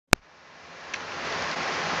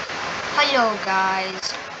Hello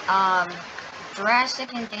guys,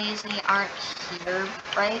 Jurassic and Daisy aren't here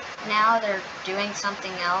right now, they're doing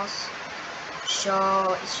something else,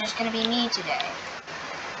 so it's just gonna be me today.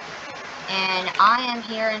 And I am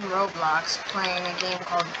here in Roblox playing a game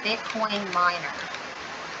called Bitcoin Miner.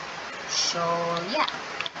 So yeah,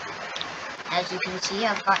 as you can see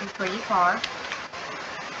I've gotten pretty far,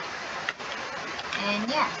 and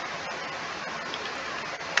yeah.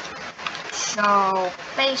 So,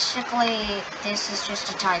 basically, this is just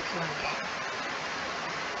a tycoon game.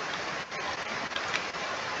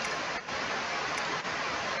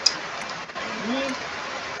 I need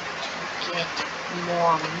to get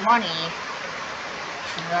more money,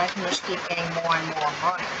 so I can just keep getting more and more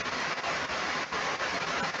money.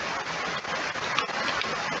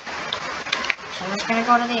 So I'm just gonna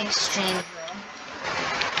go to the exchange room.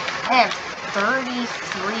 I have $33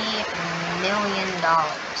 million.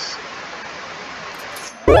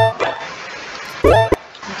 I'm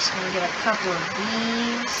just gonna get a couple of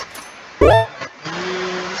these, and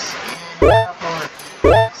a couple of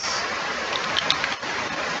these.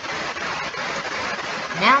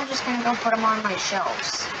 Now I'm just gonna go put them on my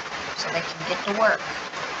shelves, so they can get to work.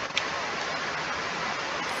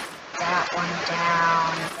 That one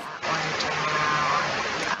down, that one down,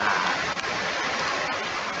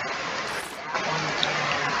 that one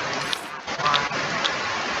down, that one.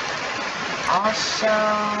 Also,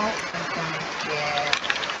 I'm gonna get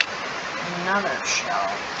another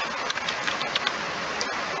shelf.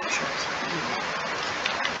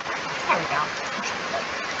 There we go.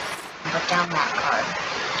 Put down that card.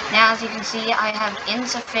 Now, as you can see, I have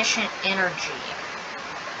insufficient energy.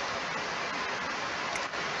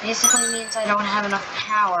 Basically means I don't have enough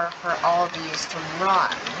power for all these to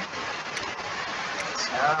run.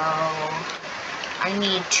 So I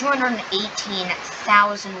need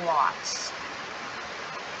 218,000 watts.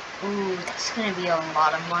 Ooh, that's gonna be a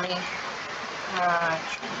lot of money.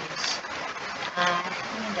 Jeez. I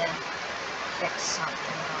need to fix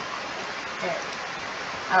something real quick. There.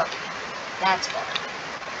 Okay, that's better.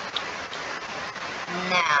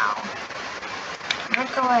 Now, I'm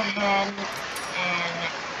gonna go ahead and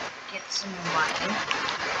get some money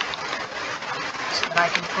so that I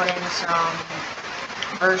can put in some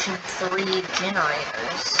version 3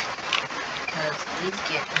 generators, because these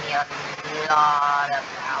give me a lot of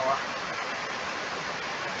power.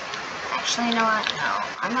 Actually, you know what? No.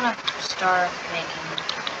 I'm gonna start making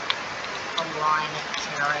a line of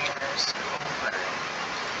generators over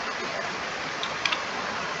here.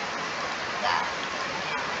 That.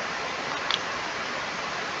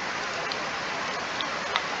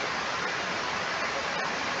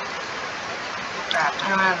 Crap, I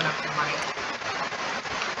don't have enough money.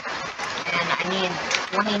 And I need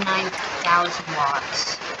 29,000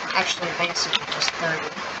 watts. Actually, basically just 30.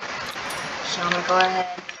 So I'm gonna go ahead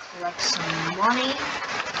and collect some money.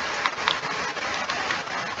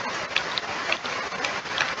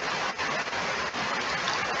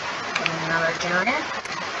 Put in another generator.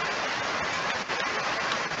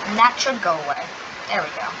 And that should go away. There we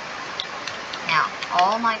go. Now,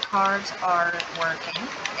 all my cards are working.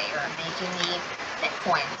 They are making me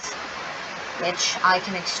bitcoins, which I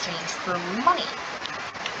can exchange for money.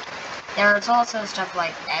 There's also stuff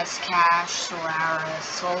like S-Cash, Solaris,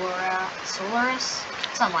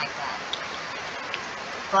 something like that.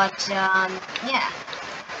 But, yeah.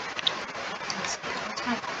 Let's see, what's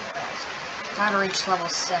my quest? Gotta reach level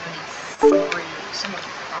 73, 75, something like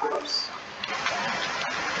that.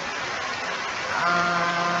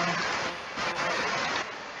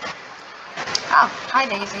 Oh, hi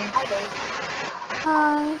Daisy. Hi Daisy.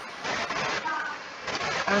 Hi.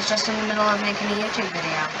 I was just in the middle of making a YouTube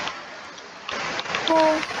video.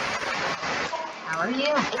 Hey. How are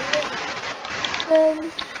you?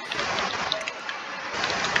 Good.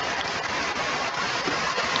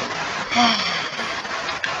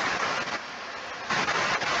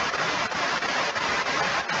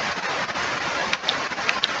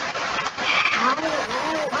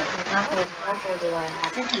 What level do I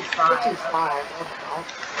have? 55.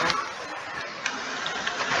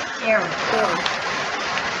 There we go.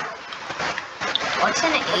 What's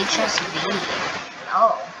an HSV?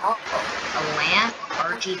 Oh, a lamp,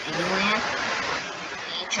 RGB lamp,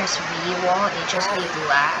 HSV wall, HSV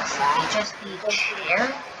glass, HSV chair?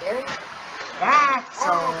 That's a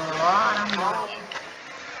lot of money.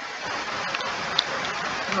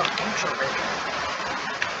 Oh, introvert.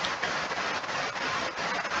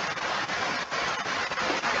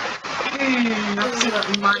 Let's see what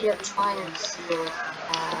mine tools here.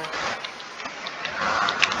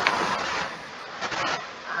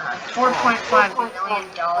 $4.5 million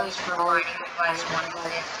for mining device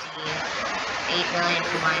 150, $8 million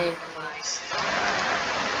for mining device.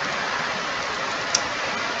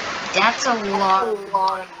 That's a lot of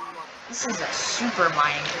money. This is a super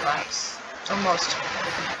mining device. It's almost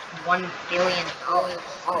 $1 billion. A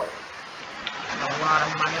lot of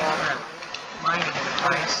money for a mining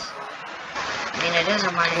device. I mean, it is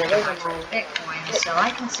a mining device with Bitcoin, so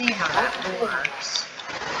I can see how that works.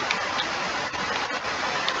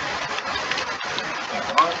 It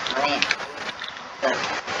won't break, but I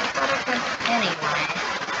thought it could anyway.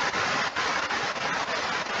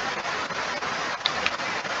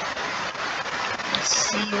 Let's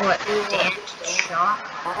see what damage shock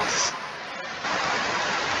costs.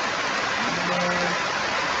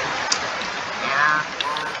 Yeah.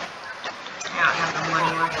 I don't have the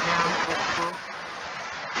money right now.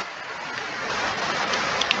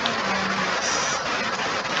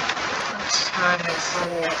 Time is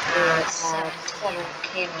set at 17.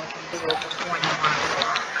 Cable is at 21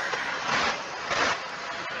 o'clock.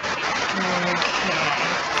 Okay.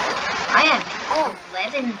 I have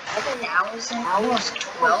 11,000, almost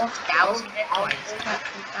 12,000 bitcoins. About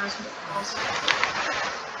 2,000 bitcoins.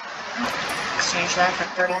 Exchange that for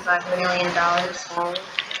 $35 million.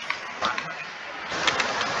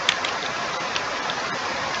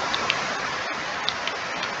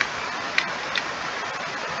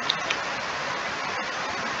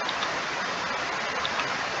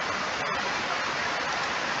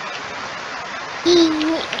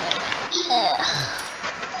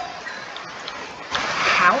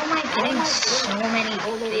 How am I getting so many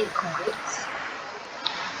bitcoins?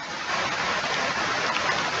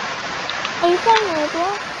 Are you playing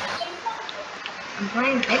Roblox? I'm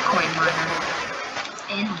playing Bitcoin miner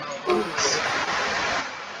in Roblox.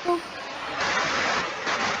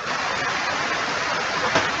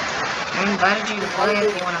 I invited you to play if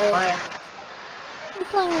you want to play. I'm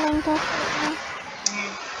playing Minecraft right now.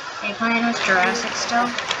 Are you playing with Jurassic still?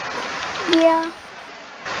 Yeah.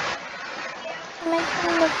 I'm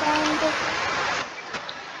making the sound different.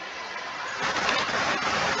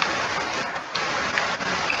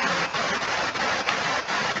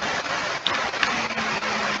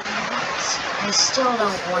 I still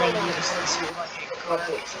don't want to use this logic card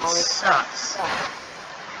because it sucks.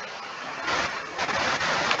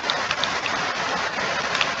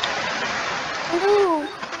 Ooh.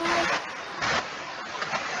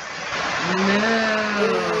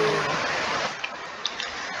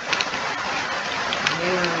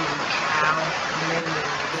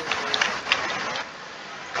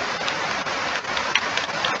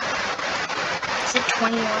 Is it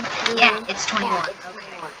 21? Yeah, it's 21. Okay.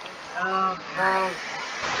 Oh, God.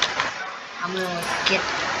 I'm gonna get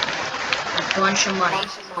a bunch of money.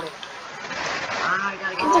 I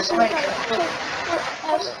gotta get there quick.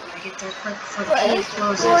 Gotta get there quick before the cave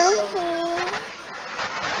closes.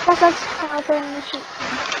 That's power in the sheet.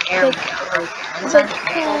 There we go. Inside the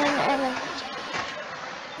cave.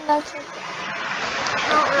 That's it. I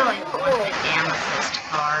don't really want the amethyst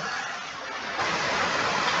card.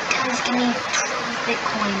 Guys, give me 12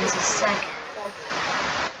 bitcoins a second.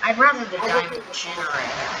 I'd rather the diamond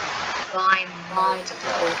generator. Buy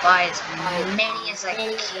multiple. Buy as many as I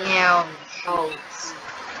can.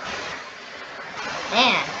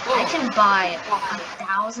 Man, I can buy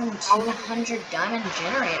 1,200 diamond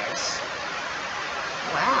generators.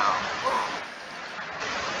 Wow.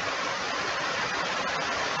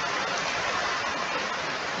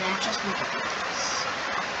 Now just look at this.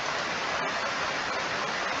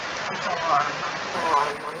 That's a lot of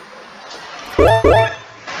money.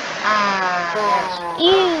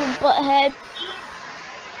 You butthead.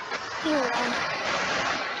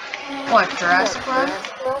 What, Jurassic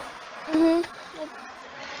World? Mhm.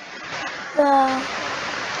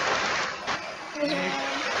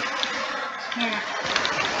 Yeah.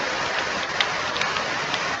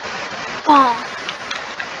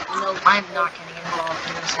 No, I'm not getting involved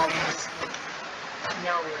in this game.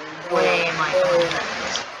 No way am I doing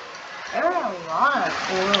this. There are a lot of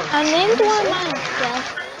cool I named one Minecraft.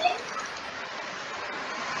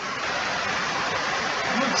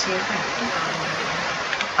 I didn't see a thing.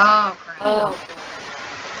 Oh, crap. Oh.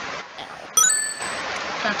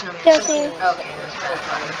 Don't tell me it's Josie. okay, that's very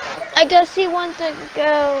funny. I guess he wants to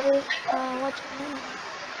go with, what's her name?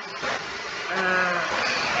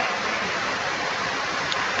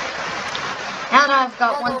 Now that I've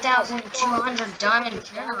got 1,200 diamond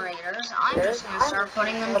generators, I'm just gonna start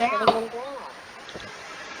putting them down.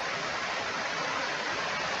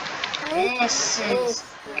 This is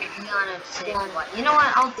gonna take what? You know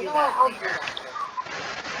what? I'll do that later.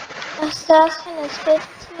 Assassin is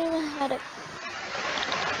 15 ahead of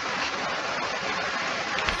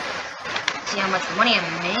See how much money I'm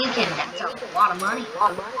making. That's a lot of money.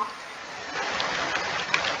 Okay.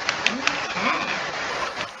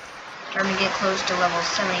 Starting to get close to level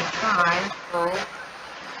 75.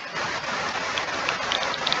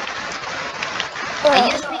 I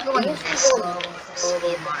used to be going this slow with the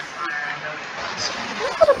speed modifier. I know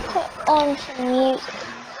I'm gonna put on some music.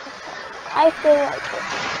 I feel like it.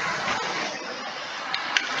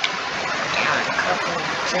 Down a couple of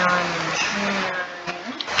diamond gems.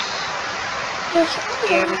 Here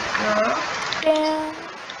we go. Down.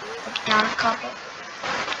 Down a couple.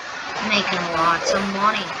 Making lots of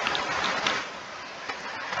money.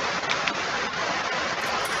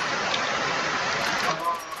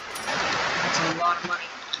 That's a lot of money.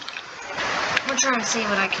 I'm gonna try and see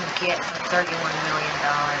what I can get for $31 million.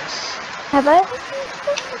 Have I?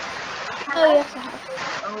 Oh, yes, I have.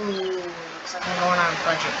 Oh, looks like I'm going on a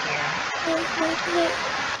budget here.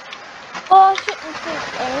 Oh, I shouldn't sing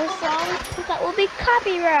any songs because that will be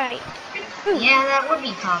copyright. Yeah, that would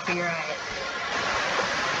be copyright.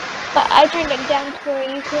 But I turned it down to where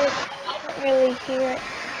you couldn't really hear it.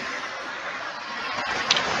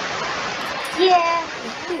 Yeah.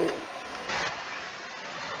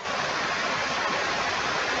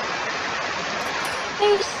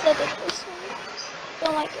 They said it this one.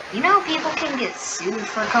 Don't like it. You know people can get sued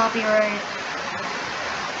for copyright?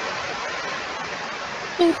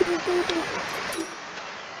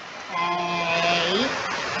 Hey.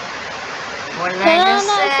 What did I just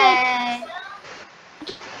say?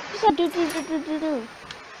 You said do. You said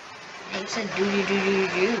do.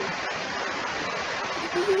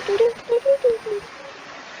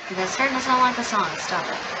 That's starting to sound like a song. Stop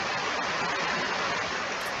it.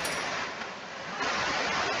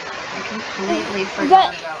 I completely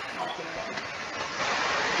forgot about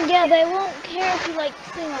copyright. Yeah, they won't care if you like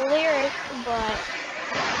sing a lyric, but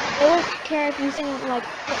they won't care if you sing like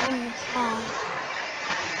in the song.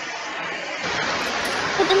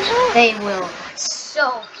 But then how? They will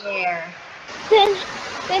so care. Then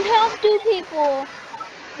how do people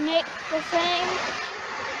make the same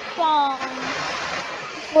song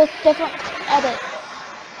with different edits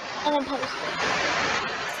and then post it?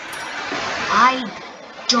 I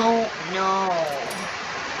don't know.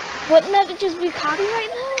 Wouldn't that just be copyright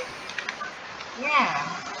though? Yeah.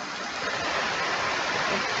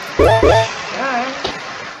 Good.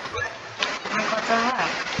 Like, what the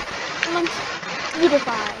heck? Someone's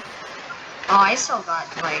beautified. Oh, I still got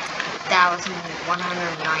like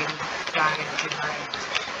 1,190 diamond generators.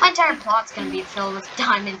 My entire plot's gonna be filled with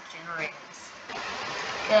diamond generators.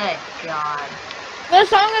 Good God. The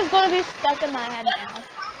song is gonna be stuck in my head now. Let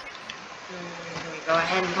me go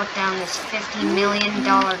ahead and put down this $50 million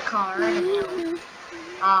card.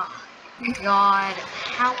 Oh, God.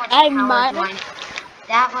 How much power do I need?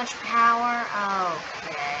 That much power?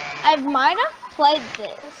 Okay. I might have played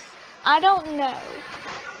this. I don't know.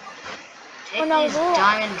 Take these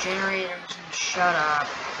diamond generators and shut up.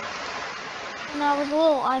 When I was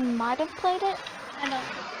little, I might have played it. I don't know.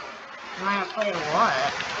 You might have played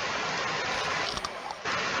what?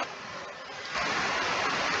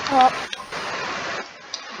 Well,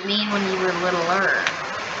 You mean when you were littler?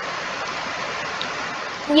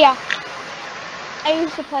 yeah. I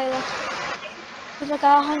used to play this. It was like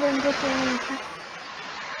 150 minutes.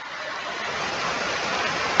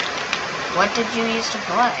 What did you used to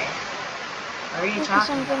play? What are you talking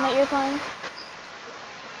Something about? that you're playing.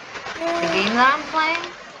 The game that I'm playing?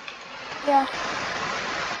 Yeah.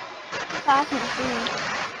 I can't see it.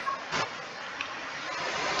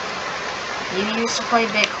 You used to play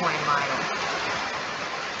Bitcoin mining.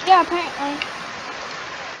 Yeah, apparently.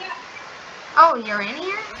 Oh, you're in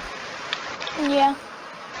here? Yeah.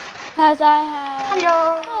 Because I have...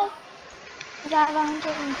 Hello! Because I have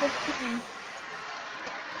 115.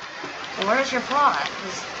 Well, where's your plot?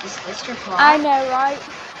 Is this your plot? I know, right?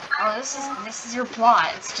 Oh, this is your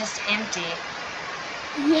plot. It's just empty.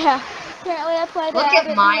 Yeah. Apparently I played Look it.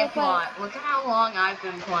 at my plot. Look at how long I've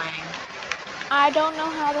been playing. I don't know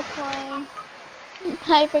how to play.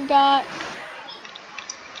 I forgot.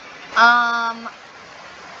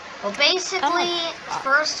 Well, basically,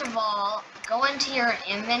 first of all, go into your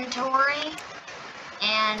inventory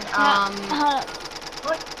and,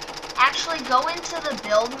 actually go into the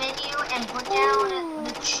build menu and put down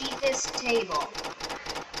the cheapest table.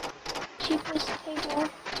 Cheapest table?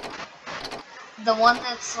 The one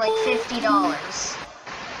that's like $50.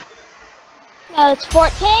 No, it's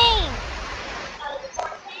 14!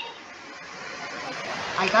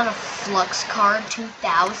 I got a Flux card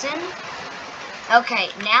 2000. Okay,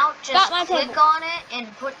 now just click on it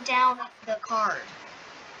and put down the card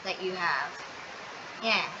that you have.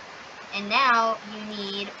 Yeah. And now you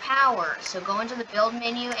need power. So go into the build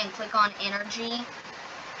menu and click on energy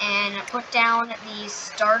and put down the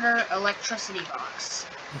starter electricity box.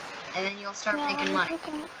 And then you'll start making money.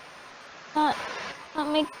 Let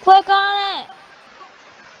me click on it.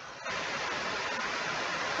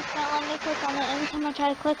 It's not letting me click on it. Every time I try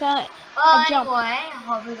to click on it, I jump. Anyway, I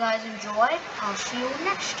hope you guys enjoyed. I'll see you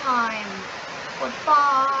next time.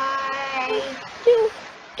 Goodbye.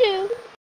 Do.